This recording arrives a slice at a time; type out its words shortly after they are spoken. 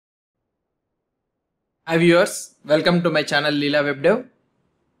Hi viewers, welcome to my channel Leela WebDev.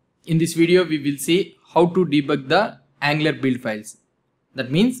 In this video we will see how to debug the Angular build files.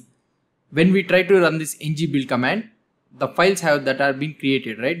 That means when we try to run this ng build command, the files that are being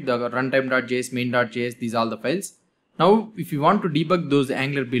created, right? The runtime.js, main.js, these are all the files. Now if you want to debug those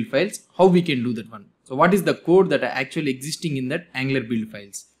Angular build files, how we can do that one? So what is the code that are actually existing in that Angular build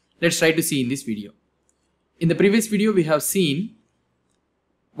files? Let's try to see in this video. In the previous video we have seen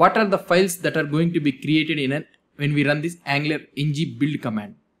what are the files that are going to be created when we run this Angular ng build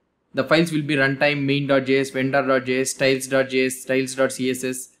command. The files will be runtime, main.js, vendor.js, styles.js,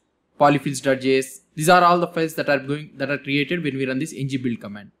 styles.css, polyfills.js. These are all the files that are created when we run this ng build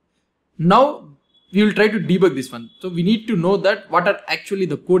command. Now we will try to debug this one. So we need to know that what are actually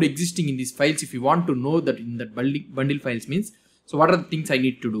the code existing in these files if you want to know that in that bundle files means. So what are the things I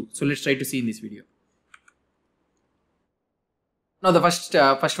need to do? So let's try to see in this video. Now the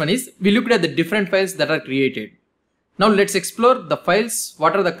first one is we looked at the different files that are created. Now let's explore the files.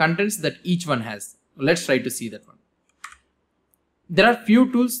 What are the contents that each one has? Let's try to see that one. There are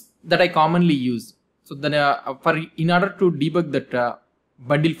few tools that I commonly use. So then in order to debug that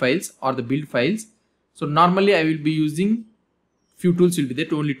bundle files or the build files, so normally I will be using few tools will be there.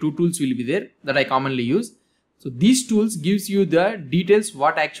 Only two tools will be there that I commonly use. So these tools gives you the details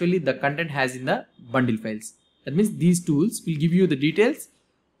what actually the content has in the bundle files. That means these tools will give you the details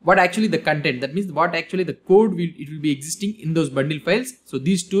what actually the content, that means what actually the code will be existing in those bundle files. So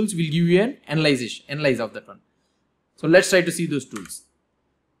these tools will give you an analyze of that one. So let's try to see those tools.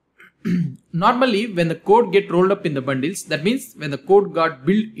 Normally when the code get rolled up in the bundles, that means when the code got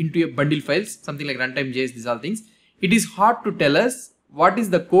built into a bundle files, something like runtime.js, these all things, it is hard to tell us what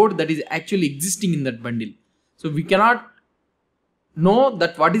is the code that is actually existing in that bundle. So we cannot know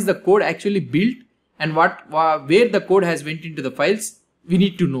that what is the code actually built and where the code has went into the files, we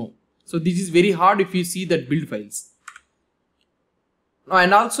need to know. So this is very hard if you see that build files. Now,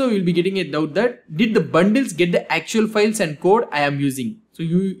 and also you will be getting a doubt that did the bundles get the actual files and code I am using. So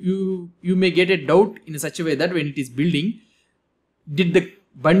you may get a doubt in such a way that when it is building, did the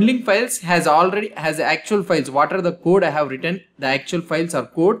bundling files has the actual files, what are the code I have written, the actual files or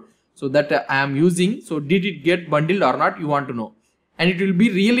code so that I am using. So did it get bundled or not, you want to know. And it will be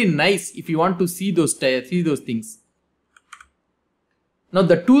really nice if you want to see those things. Now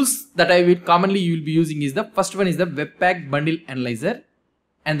the tools that I will commonly you will be using is the first one is the Webpack Bundle Analyzer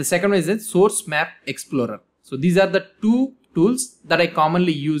and the second one is the Source Map Explorer. So these are the two tools that I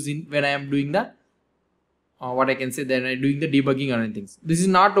commonly use when I am doing the doing the debugging or anything. This is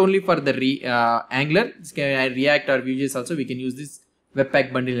not only for the Angular, React or Vue.js also we can use this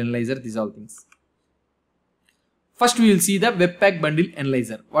Webpack Bundle Analyzer, these all things. First we will see the Webpack Bundle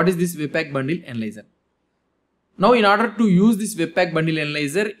Analyzer. What is this Webpack Bundle Analyzer? Now in order to use this Webpack Bundle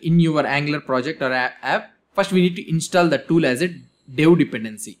Analyzer in your Angular project or app, first we need to install the tool as a dev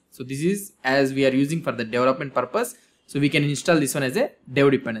dependency. So this is as we are using for the development purpose. So we can install this one as a dev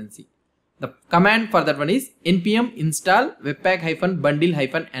dependency. The command for that one is npm install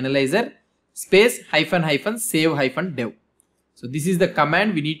webpack-bundle-analyzer space --save-dev. So this is the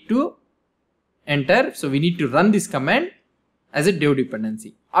command we need to enter. So we need to run this command as a dev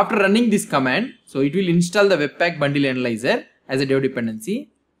dependency. After running this command, so it will install the Webpack Bundle Analyzer as a dev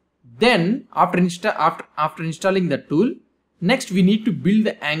dependency. Then after installing the tool, next we need to build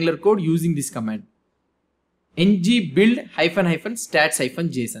the Angular code using this command ng build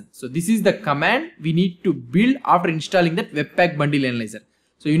 --stats-json. So this is the command we need to build after installing that Webpack Bundle Analyzer.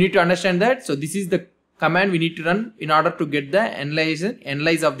 So you need to understand that. So this is the command we need to run in order to get the analyze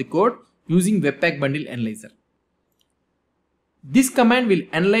of the code using Webpack Bundle Analyzer. This command will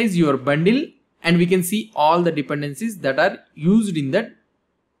analyze your bundle and we can see all the dependencies that are used in that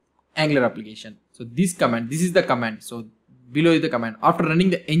Angular application. So this is the command. So below is the command. After running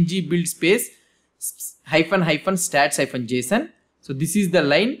the ng build space --stats-json. So this is the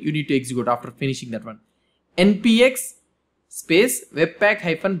line you need to execute after finishing that one. npx space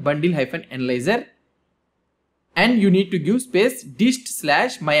webpack-bundle-analyzer. And you need to give space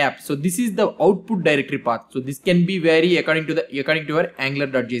dist/myapp. So this is the output directory path. So this can be vary according to your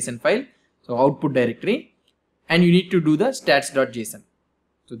angular.json file. So output directory, and you need to do the stats.json.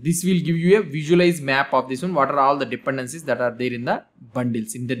 So this will give you a visualized map of this one. What are all the dependencies that are there in the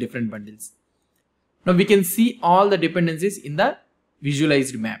bundles, in the different bundles. Now we can see all the dependencies in the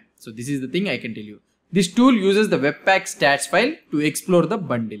visualized map. So this is the thing I can tell you. This tool uses the Webpack stats file to explore the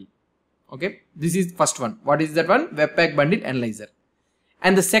bundle. Okay, this is first one. What is that one? Webpack Bundle Analyzer.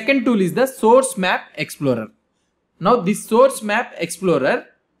 And the second tool is the Source Map Explorer. Now this Source Map Explorer,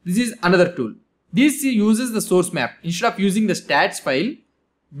 this is another tool. This uses the source map. Instead of using the stats file,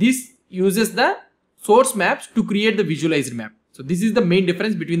 this uses the source maps to create the visualized map. So this is the main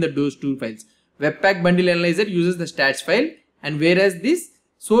difference between those two files. Webpack Bundle Analyzer uses the stats file, and whereas this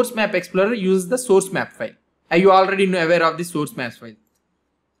Source Map Explorer uses the source map file. Are you already aware of the source maps file?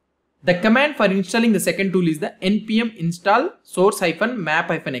 The command for installing the second tool is the npm install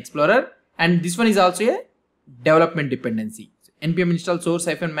source-map-explorer, and this one is also a development dependency. So npm install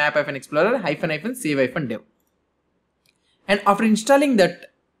source-map-explorer --save-dev. And after installing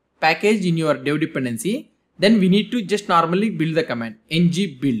that package in your dev dependency, then we need to just normally build the command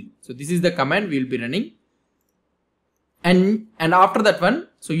ng build. So this is the command we will be running. And after that one,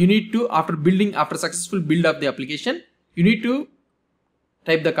 so you need to, after successful build of the application, you need to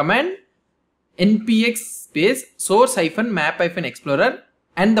type the command npx space source-map-explorer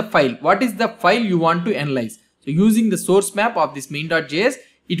and the file. What is the file you want to analyze? So using the source map of this main.js,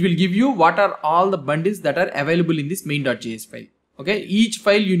 it will give you what are all the bundles that are available in this main.js file. Okay, each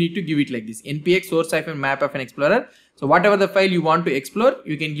file you need to give it like this, npx source-map-explorer. So whatever the file you want to explore,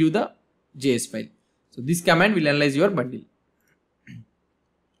 you can give the JS file. So this command will analyze your bundle.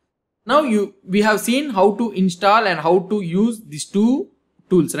 Now we have seen how to install and how to use these two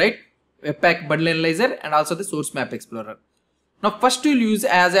tools, right? Webpack Bundle Analyzer and also the Source Map Explorer. Now first tool use,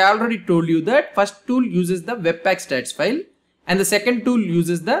 as I already told you, that first tool uses the Webpack stats file and the second tool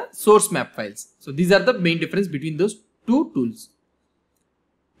uses the source map files. So these are the main difference between those two tools.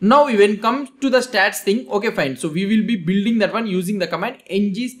 Now when it comes to the stats thing, okay fine. So we will be building that one using the command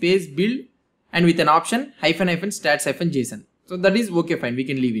ng space build and with an option --stats-json. So that is okay fine, we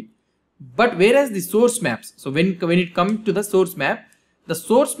can leave it. But whereas the source maps, so when it comes to the source map, the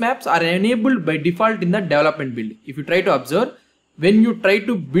source maps are enabled by default in the development build. If you try to observe, when you try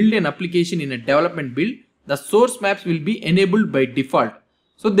to build an application in a development build, the source maps will be enabled by default.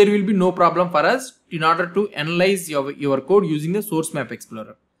 So there will be no problem for us in order to analyze your code using the source map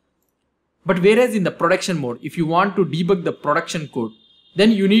explorer. But whereas in the production mode, if you want to debug the production code,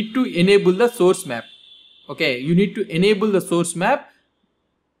 then you need to enable the source map. Okay, you need to enable the source map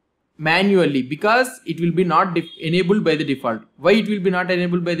manually because it will be not enabled by the default. Why it will be not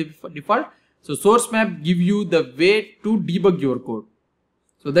enabled by the default? So source map give you the way to debug your code.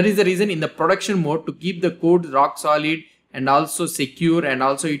 So that is the reason in the production mode, to keep the code rock solid and also secure, and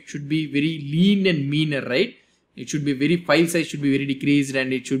also it should be very lean and meaner, right? It should be very, file size should be very decreased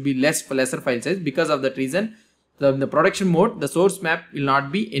and it should be lesser file size. Because of that reason, in the production mode, the source map will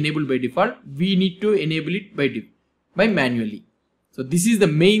not be enabled by default. We need to enable it by manually. So this is the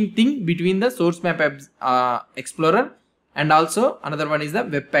main thing between the source map explorer and also another one is the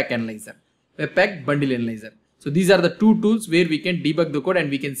Webpack Analyzer, Webpack Bundle Analyzer. So these are the two tools where we can debug the code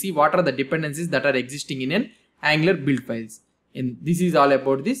and we can see what are the dependencies that are existing in an Angular build files. And this is all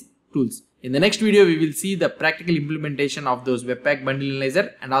about these tools. In the next video, we will see the practical implementation of those Webpack Bundle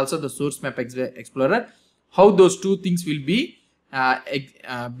Analyzer and also the source map explorer, how those two things will be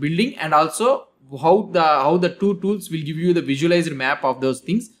building, and also how the two tools will give you the visualized map of those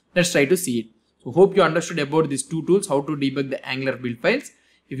things. Let's try to see it. So hope you understood about these two tools, how to debug the Angular build files.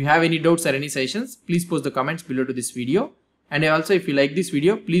 If you have any doubts or any suggestions, please post the comments below to this video. And also if you like this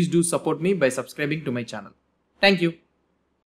video, please do support me by subscribing to my channel. Thank you.